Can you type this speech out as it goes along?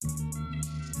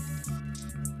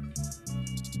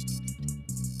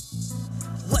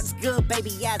What's good,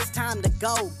 baby? Yeah, it's time to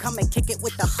go. Come and kick it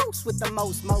with the host with the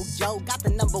most mojo. Got the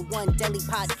 #1 daily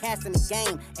podcast in the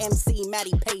game. MC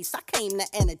Matty Pace, I came to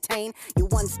entertain. Your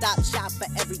one-stop shop for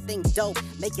everything dope.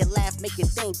 Make you laugh, make you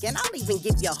think, and I'll even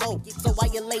give you hope. So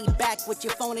while you're laid back with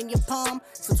your phone in your palm,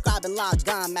 subscribe and log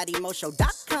on,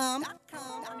 MattyMoShow.com.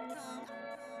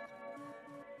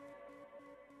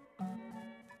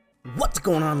 What's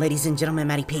going on, ladies and gentlemen?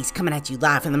 Matty Pace coming at you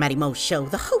live from the Matty Mo Show,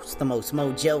 the host, the most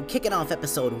mojo, kicking off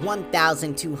episode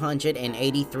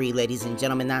 1283, ladies and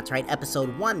gentlemen. That's right,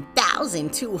 episode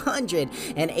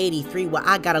 1283, where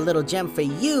I got a little gem for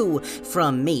you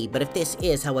from me. But if this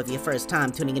is, however, your first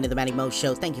time tuning into the Matty Mo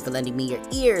Show, thank you for lending me your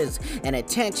ears and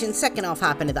attention. Second off,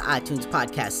 hop into the iTunes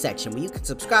podcast section where you can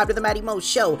subscribe to the Matty Mo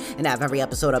Show and have every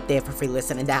episode up there for free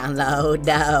listen and download.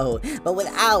 No. But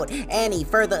without any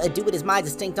further ado, it is my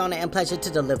distinct honor and pleasure to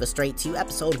deliver straight to you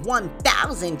episode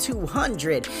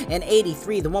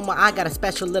 1283, the one where I got a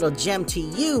special little gem to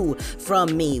you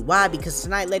from me. Why? Because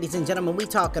tonight, ladies and gentlemen, we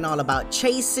talking all about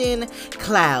chasing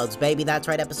clouds, baby. That's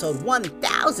right, episode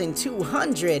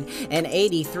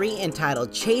 1283,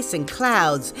 entitled Chasing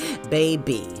Clouds,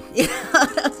 baby. You know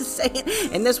what I'm saying?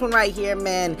 And this one right here,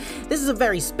 man, this is a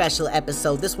very special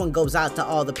episode. This one goes out to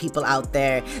all the people out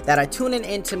there that are tuning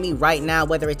into me right now,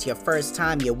 whether it's your first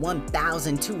time, your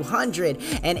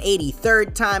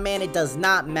 1283rd time, man. It does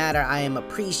not matter. I am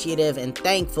appreciative and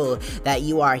thankful that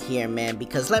you are here, man,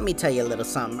 because let me tell you a little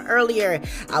something. Earlier,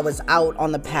 I was out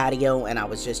on the patio and I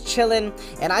was just chilling,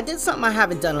 and I did something I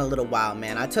haven't done in a little while,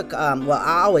 man. I took,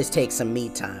 I always take some me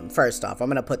time. First off, I'm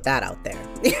gonna put that out there.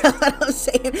 You know what I'm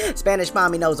saying? Spanish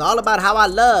mommy knows all about how I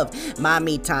love my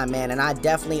me time, man, and I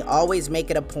definitely always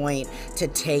make it a point to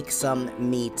take some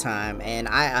me time, and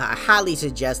I highly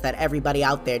suggest that everybody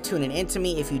out there tuning into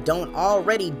me, if you don't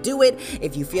already do it,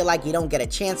 if you feel like you don't get a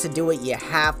chance to do it, you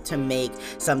have to make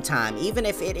some time, even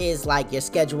if it is like your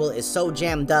schedule is so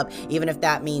jammed up, even if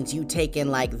that means you taking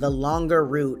like the longer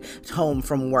route home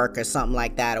from work or something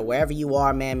like that, or wherever you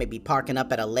are, man, maybe parking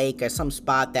up at a lake or some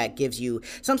spot that gives you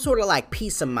some sort of like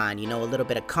peace of mind, you know, a little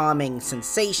bit of calming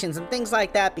sensations and things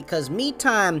like that, because me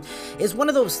time is one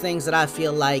of those things that I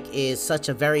feel like is such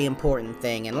a very important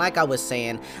thing. And like I was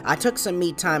saying, I took some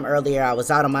me time earlier. I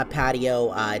was out on my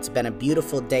patio. It's been a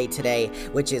beautiful day today,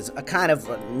 which is a kind of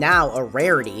now a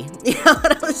rarity, you know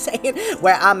what I'm saying,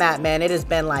 where I'm at, man. It has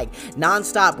been like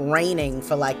non-stop raining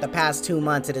for like the past 2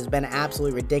 months. It has been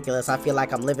absolutely ridiculous. I feel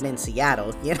like I'm living in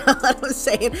Seattle, you know what I'm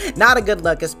saying? Not a good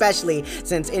look, especially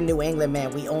since in New England,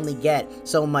 man, we only get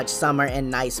so much summer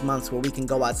and nice months where we can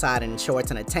go outside in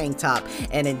shorts and a tank top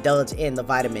and indulge in the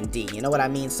vitamin D, you know what I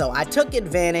mean? So I took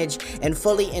advantage and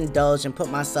fully indulged and put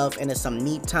myself into some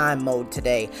me time mode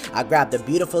today. I grabbed a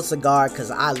beautiful cigar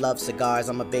because I love cigars.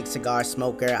 I'm a big cigar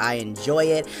smoker. I enjoy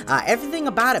it. Everything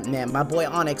about it, man. My boy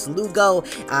Onyx Lugo,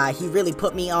 he really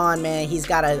put me on, man. He's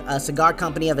got a cigar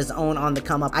company of his own on the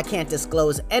come up. I can't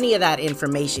disclose any of that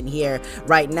information here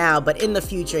right now, but in the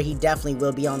future, he definitely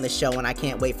will be on the show, and I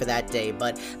can't wait for that day.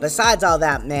 But besides all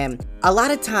that, man, a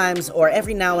lot of times, or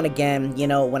every now and again, you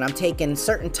know, when I'm taking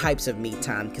certain types of me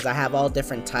time, because I have all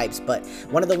different types, but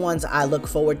one of the ones I look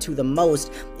forward to the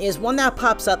most is one that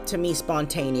pops up to me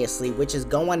spontaneously, which is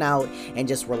going out and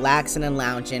just relaxing and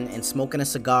lounging and smoking a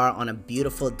cigar on a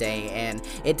beautiful day. And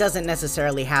it doesn't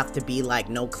necessarily have to be like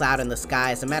no cloud in the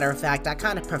sky. As a matter of fact, I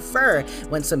kind of prefer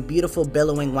when some beautiful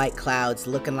billowing white clouds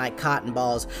looking like cotton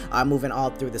balls are moving all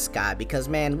through the sky, because,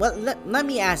 man, let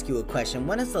me ask you a question.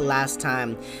 When is the last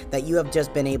time that you have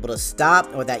just been able to stop,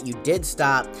 or that you did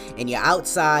stop, and you're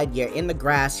outside, you're in the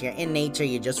grass, you're in nature,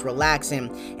 you're just relaxing,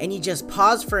 and you just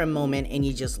paused for a moment and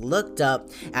you just looked up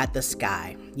at the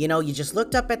sky? You know, you just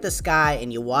looked up at the sky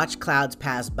and you watched clouds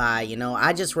pass by. You know,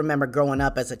 I just remember growing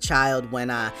up as a child when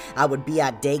I would be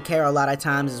at daycare. A lot of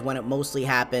times is when it mostly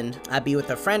happened. I'd be with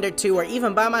a friend or two, or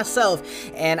even by myself,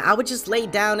 and I would just lay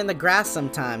down in the grass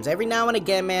sometimes. Every now and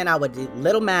again, man, I would do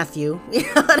little Matthew, you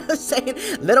know what I'm saying?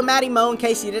 Little Matty Mo, in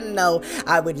case you didn't know.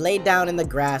 I would lay down in the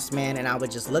grass, man, and I would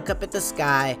just look up at the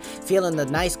sky, feeling the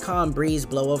nice calm breeze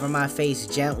blow over my face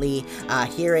gently,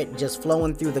 hear it just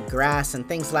flowing through the grass and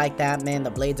things like that, man.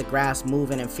 The blades of grass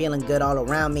moving and feeling good all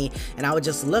around me, and I would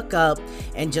just look up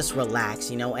and just relax,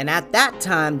 you know. And at that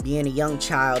time, being a young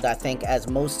child, I think as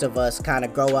most of us kind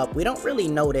of grow up, we don't really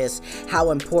notice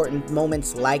how important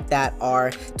moments like that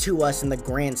are to us in the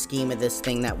grand scheme of this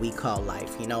thing that we call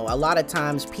life. You know, a lot of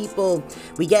times people,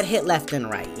 we get hit left and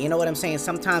right, you know what I'm saying?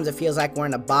 Sometimes it feels like we're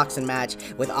in a boxing match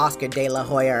with Oscar De La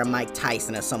Hoya or Mike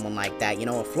Tyson or someone like that, you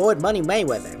know, or Floyd Money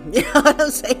Mayweather. You know what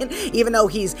I'm saying? Even though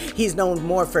he's known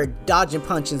more for dodging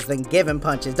punches than giving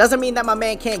punches. Doesn't mean that my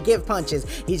man can't give punches.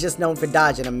 He's just known for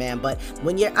dodging them, man. But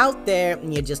when you're out there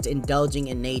and you're just indulging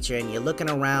in nature and you're looking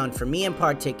around, for me in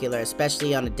particular,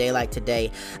 especially on a day like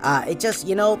today, it just,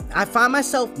 you know, I find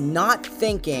myself not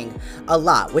thinking a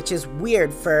lot, which is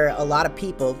weird for a lot of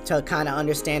people to kind of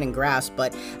understand and grasp.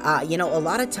 But you know, a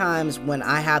lot of times when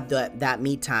I have that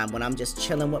me time, when I'm just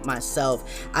chilling with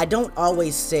myself, I don't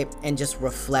always sit and just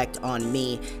reflect on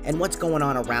me and what's going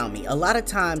on around me. A lot of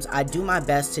times I do my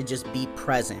best to just be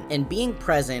present, and being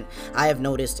present, I have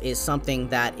noticed, is something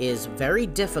that is very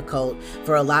difficult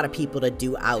for a lot of people to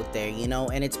do out there, you know.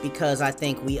 And it's because I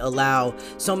think we allow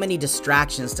so many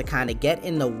distractions to kind of get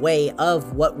in the way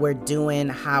of what we're doing,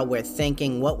 how we're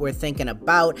thinking, what we're thinking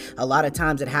about. A lot of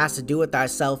times it has to do with our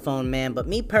cell phone, man. But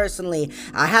me personally,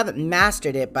 I haven't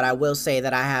mastered it, but I will say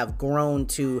that I have grown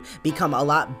to become a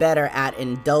lot better at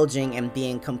indulging and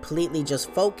being completely just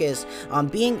focused on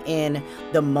being in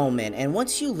the moment. And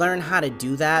once you learn how to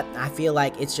do that, I feel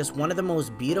like it's just one of the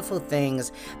most beautiful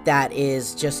things that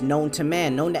is just known to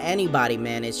man, known to anybody,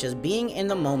 man. It's just being in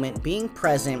the moment, being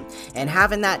present, and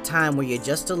having that time where you're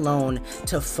just alone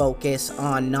to focus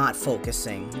on not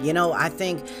focusing. You know, I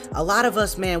think a lot of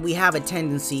us, man, we have a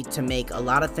tendency to make a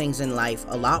lot of things in life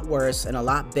a lot worse and a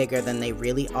lot bigger than they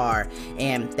really are.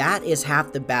 And that is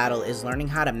half the battle, is learning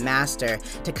how to master,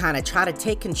 to kind of try to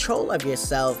take control of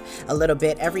yourself a little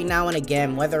bit every now and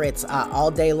again, whether it's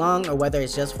all day long or whether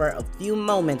it's just for a few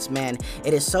moments, man.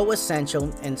 It is so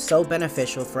essential and so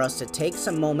beneficial for us to take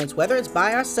some moments, whether it's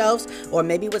by ourselves or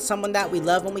maybe with someone that we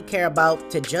love and we care about,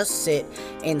 to just sit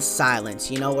in silence,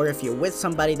 you know, or if you're with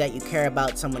somebody that you care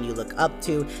about, someone you look up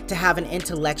to have an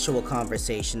intellectual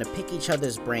conversation, to pick each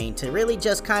other's brain, to really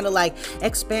just kind of like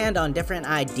expand on different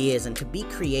ideas and to be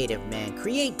creative, man.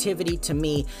 Creativity to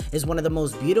me is one of the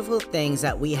most beautiful things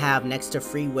that we have next to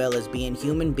free will as being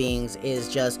human beings.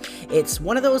 Is just, it's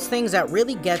one of those things that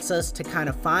really gets us to kind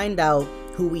of find out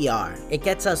who we are. It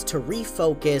gets us to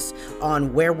refocus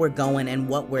on where we're going and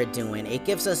what we're doing. It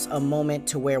gives us a moment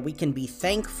to where we can be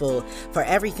thankful for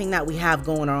everything that we have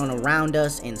going on around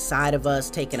us, inside of us,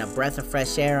 taking a breath of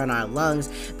fresh air on our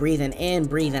lungs, breathing in,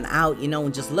 breathing out, you know,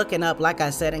 and just looking up, like I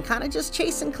said, and kind of just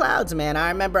chasing clouds, man. I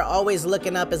remember always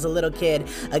looking up as a little kid,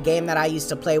 a game that I used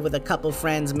to play with a couple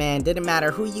friends, man. Didn't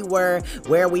matter who you were,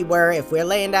 where we were, if we're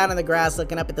laying down in the grass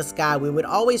looking up at the sky, we would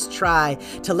always try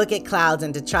to look at clouds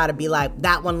and to try to be like,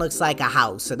 that one looks like a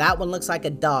house, or that one looks like a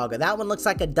dog, or that one looks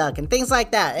like a duck, and things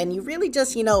like that. And you really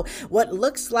just, you know, what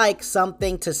looks like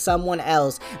something to someone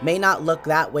else may not look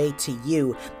that way to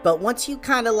you. But once you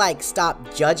kind of like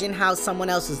stop judging how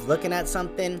someone else is looking at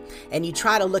something and you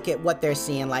try to look at what they're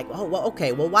seeing, like, oh, well,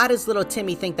 okay, well, why does little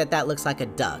Timmy think that that looks like a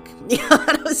duck? You know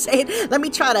what I'm saying? Let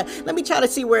me try to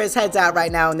see where his head's at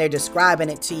right now, and they're describing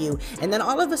it to you. And then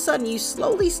all of a sudden you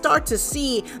slowly start to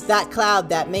see that cloud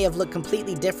that may have looked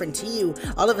completely different to you,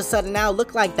 all of a sudden now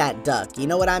look like that duck, you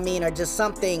know what I mean? Or just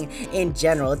something in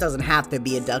general. It doesn't have to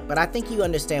be a duck, but I think you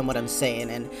understand what I'm saying.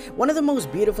 And one of the most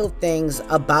beautiful things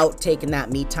about taking that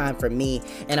me time for me,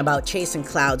 and about chasing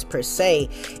clouds per se,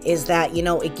 is that, you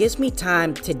know, it gives me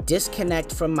time to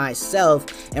disconnect from myself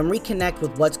and reconnect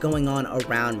with what's going on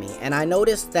around me. And I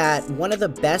noticed that one of the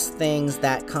best things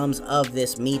that comes of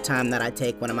this me time that I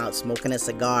take when I'm out smoking a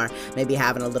cigar, maybe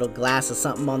having a little glass of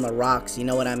something on the rocks, you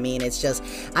know what I mean? It's just,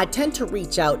 I tend to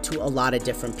reach out to a lot of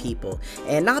different people,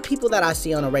 and not people that I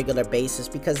see on a regular basis,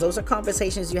 because those are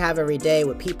conversations you have every day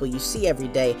with people you see every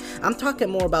day. I'm talking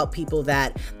more about people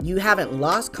that you haven't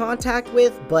lost contact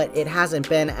with, but it hasn't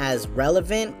been as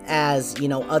relevant as, you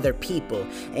know, other people.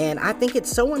 And I think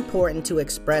it's so important to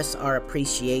express our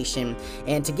appreciation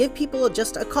and to give people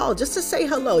just a call, just to say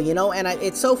hello, you know. And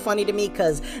it's so funny to me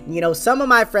because, you know, some of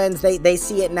my friends, they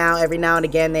see it now every now and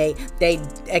again. They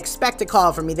expect a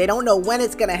call from me. They don't know when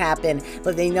it's gonna happen,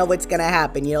 but they know it's gonna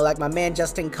happen. You know, like my man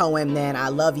Justin Cohen, man, I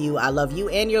love you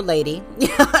and your lady. You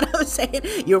know what I'm saying?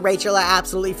 You and Rachel are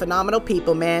absolutely phenomenal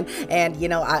people, man. And, you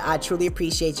know, I truly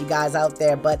appreciate you guys out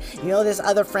there. But, you know, there's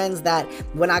other friends that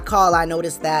when I call, I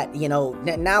notice that, you know,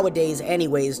 nowadays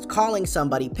anyways, calling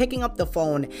somebody, picking up the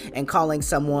phone and calling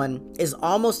someone is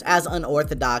almost as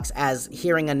unorthodox as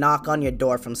hearing a knock on your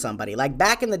door from somebody. Like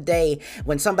back in the day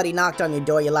when somebody knocked on your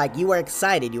door, you were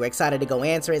excited to go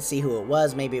answer it, see who it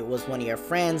was. Maybe it was one of your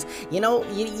friends. You know,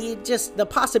 you just, the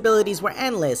possibilities were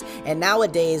endless. And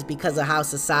nowadays, because of how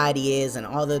society society is and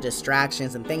all the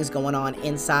distractions and things going on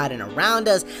inside and around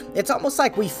us, it's almost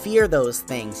like we fear those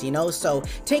things, you know? So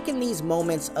taking these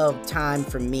moments of time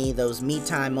for me, those me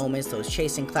time moments, those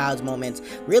chasing clouds moments,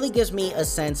 really gives me a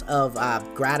sense of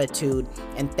gratitude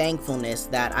and thankfulness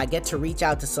that I get to reach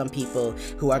out to some people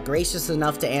who are gracious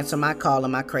enough to answer my call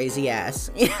and my crazy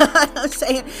ass. You know what I'm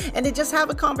saying? And to just have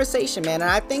a conversation, man. And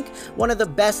I think one of the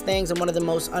best things and one of the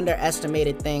most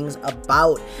underestimated things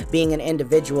about being an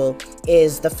individual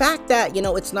is the fact that, you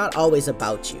know, it's not always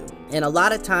about you. And a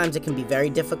lot of times it can be very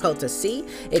difficult to see.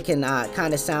 It can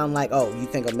kind of sound like, oh, you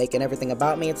think I'm making everything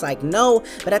about me? It's like, no,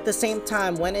 but at the same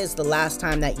time, when is the last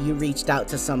time that you reached out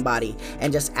to somebody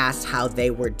and just asked how they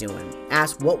were doing?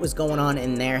 Asked what was going on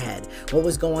in their head, what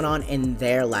was going on in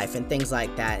their life and things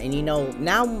like that. And, you know,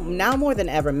 now more than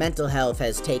ever, mental health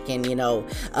has taken, you know,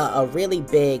 a really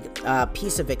big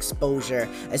piece of exposure,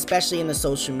 especially in the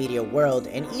social media world.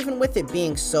 And even with it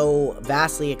being so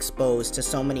vastly exposed to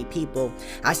so many people,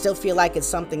 I still feel like it's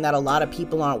something that a lot of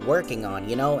people aren't working on,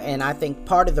 you know. And I think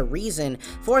part of the reason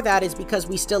for that is because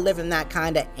we still live in that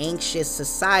kind of anxious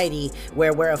society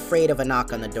where we're afraid of a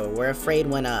knock on the door. We're afraid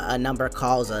when a number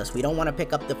calls us. We don't want to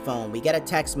pick up the phone. We get a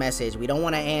text message. We don't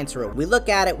want to answer it. We look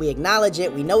at it, we acknowledge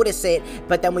it, we notice it,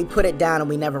 but then we put it down and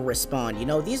we never respond. You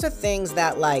know, these are things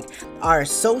that like are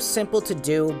so simple to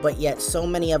do, but yet so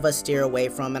many of us steer away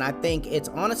from. And I think it's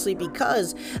honestly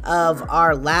because of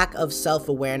our lack of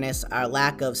self-awareness, our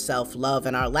lack of self-love,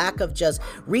 and our lack of just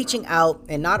reaching out.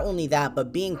 And not only that,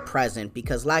 but being present,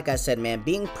 because like I said, man,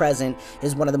 being present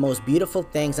is one of the most beautiful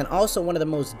things and also one of the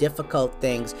most difficult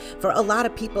things for a lot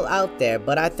of people out there.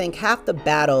 But I think half the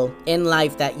battle in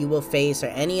life that you will face, or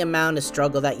any amount of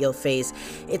struggle that you'll face,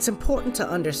 it's important to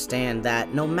understand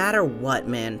that no matter what,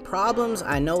 man, problems,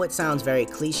 I know it sounds very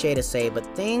cliche to say, but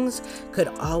things could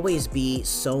always be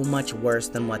so much worse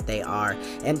than what they are.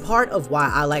 And part of why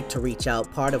I like to reach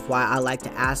out, part of why I like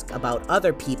to ask about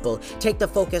other people, take the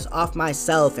focus off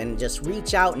myself and just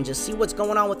reach out and just see what's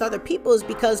going on with other people, is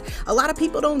because a lot of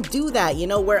people don't do that. You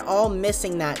know, we're all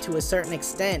missing that to a certain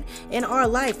extent in our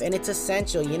life, and it's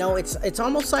essential. You know, it's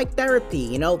almost like therapy.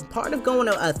 You know, part of going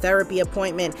to a therapy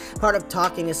appointment, part of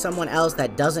talking to someone else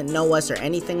that doesn't know us or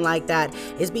anything like that,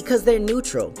 is because they're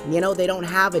neutral. You know, they don't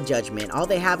have a judgment. All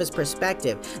they have is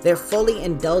perspective. They're fully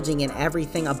indulging in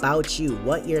everything about you,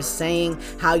 what you're saying,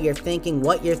 how you're thinking,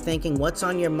 what's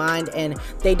on your mind, and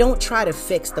they don't try to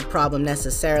fix the problem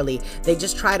necessarily. They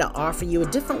just try to offer you a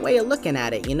different way of looking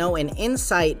at it, you know. And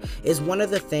insight is one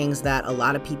of the things that a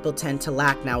lot of people tend to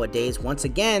lack nowadays, once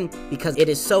again, because it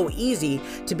is so easy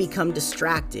to become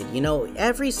distracted. You know,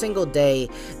 every single day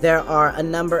there are a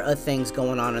number of things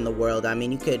going on in the world. I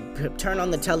mean, you could turn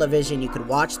on the television, you could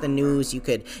watch the news, you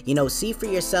could, you know, see for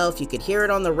yourself, you could hear it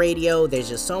on the radio. There's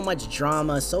just so much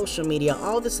drama, social media,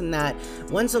 all this and that.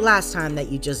 When's the last time that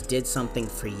you just did something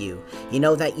for you? You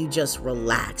know, that you just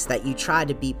relax, that you try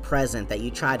to be present, that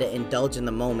you try to indulge in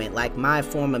the moment, like my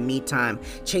form of me time,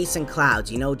 chasing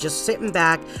clouds, you know, just sitting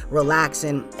back,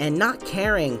 relaxing, and not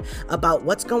caring about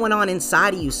what's going on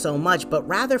inside of you so much, but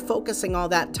rather focusing all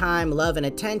that time, love, and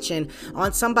attention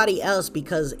on somebody else,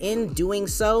 because in doing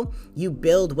so, you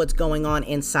build what's going on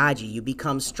inside you. You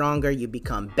become stronger, you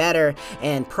become better,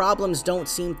 and problems don't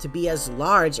seem to be as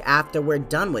large after we're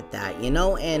done with that, you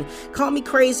know. And call me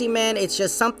crazy, man, it's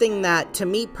just something that, to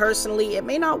me personally, it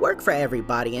may not work for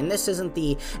everybody, and this isn't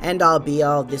the end-all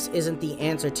be-all. This isn't the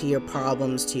answer to your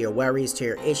problems, to your worries, to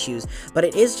your issues, but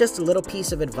it is just a little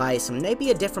piece of advice and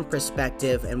maybe a different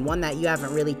perspective, and one that you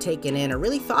haven't really taken in or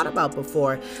really thought about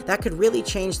before, that could really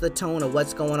change the tone of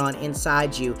what's going on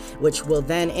inside you, which will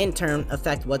then in turn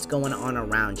affect what's going on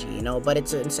around you, you know. But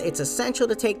it's essential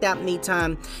to take that me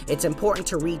time. It's important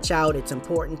to reach out. It's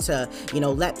important to, you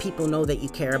know, let people know that you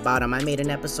care about them. I made an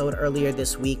episode earlier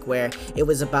this week where it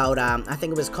was about I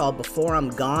think it was called Before I'm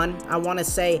Gone, I want to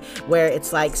say, where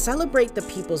it's like, celebrate the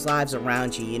people's lives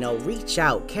around you, you know, reach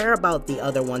out, care about the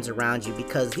other ones around you,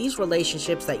 because these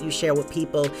relationships that you share with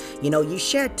people, you know, you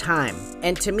share time,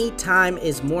 and to me, time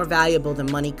is more valuable than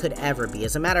money could ever be.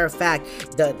 As a matter of fact,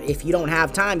 if you don't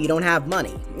have time, you don't have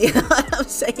money. You know what I'm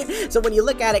saying? So when you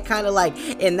look at it kind of like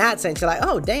in that sense, you're like,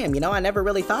 oh damn, you know, I never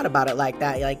really thought about it like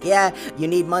that. You're like, yeah, you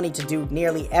need money to do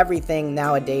nearly everything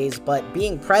nowadays, but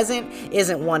being present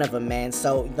isn't one of them, man.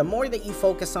 So the more that you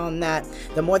focus on that,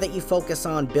 the more that you focus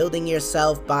on building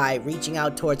yourself by reaching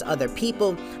out towards other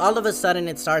people, all of a sudden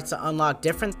it starts to unlock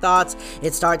different thoughts.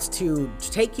 It starts to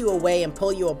take you away and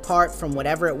pull you apart from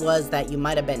whatever it was that you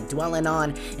might have been dwelling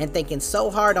on and thinking so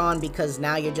hard on, because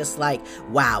now you're just like,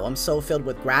 wow, I'm so filled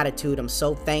with gratitude. I'm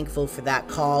so thankful grateful for that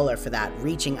call or for that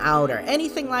reaching out or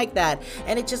anything like that,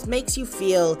 and it just makes you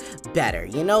feel better.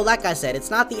 You know, like I said, it's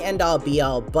not the end all be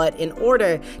all, but in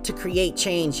order to create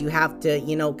change, you have to,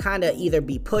 you know, kind of either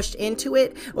be pushed into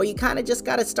it, or you kind of just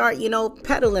got to start, you know,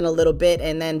 pedaling a little bit,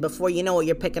 and then before you know it,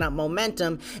 you're picking up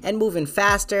momentum and moving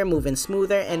faster, moving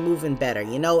smoother, and moving better.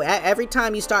 You know, every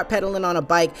time you start pedaling on a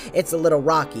bike, it's a little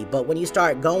rocky, but when you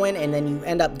start going and then you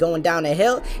end up going down a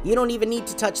hill, you don't even need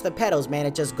to touch the pedals, man.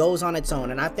 It just goes on its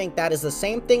own. And I think that is the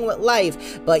same thing with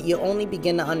life, but you only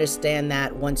begin to understand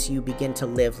that once you begin to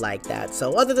live like that.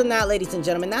 So other than that, ladies and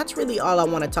gentlemen, that's really all I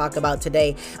want to talk about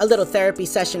today. A little therapy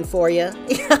session for you.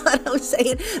 You know what I'm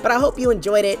saying? But I hope you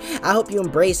enjoyed it. I hope you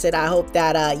embrace it. I hope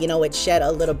that, you know, it shed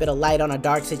a little bit of light on a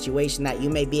dark situation that you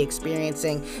may be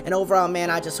experiencing. And overall, man,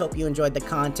 I just hope you enjoyed the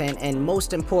content. And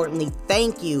most importantly,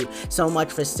 thank you so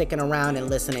much for sticking around and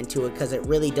listening to it, because it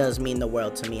really does mean the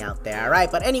world to me out there. All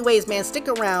right. But anyways, man, stick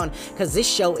around, because this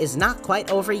show is not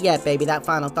quite over yet, baby. That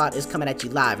final thought is coming at you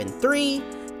live in 3,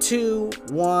 2,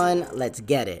 1. Let's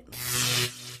get it.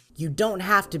 You don't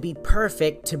have to be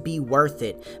perfect to be worth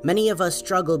it. Many of us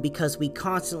struggle because we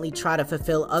constantly try to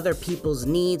fulfill other people's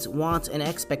needs, wants, and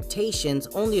expectations,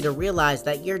 only to realize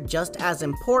that you're just as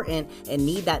important and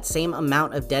need that same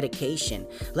amount of dedication.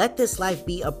 Let this life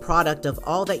be a product of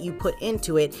all that you put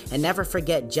into it, and never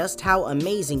forget just how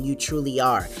amazing you truly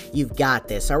are. You've got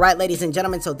this. All right, ladies and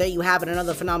gentlemen, so there you have it,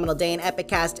 another phenomenal day in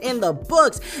Epicast in the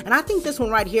books. And I think this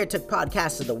one right here took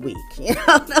podcast of the week. You know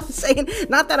what I'm saying?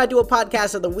 Not that I do a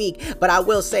podcast of the week, but I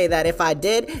will say that if I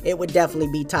did, it would definitely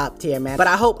be top tier, man. But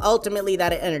I hope ultimately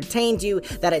that it entertained you,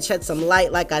 that it shed some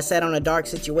light, like I said, on a dark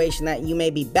situation that you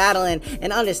may be battling,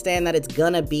 and understand that it's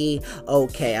gonna be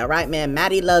okay. All right, man.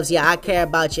 Matty loves you. I care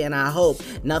about you, and I hope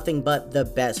nothing but the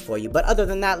best for you. But other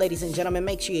than that, ladies and gentlemen,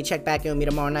 make sure you check back in with me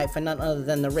tomorrow night for none other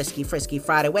than the Risky Frisky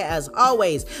Friday, where, as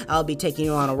always, I'll be taking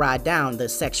you on a ride down the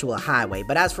sexual highway.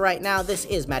 But as for right now, this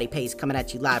is Matty Pace coming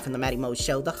at you live from the Matty Mo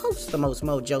Show, the host, the most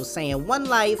mojo, saying one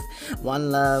life,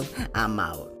 one love, I'm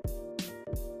out.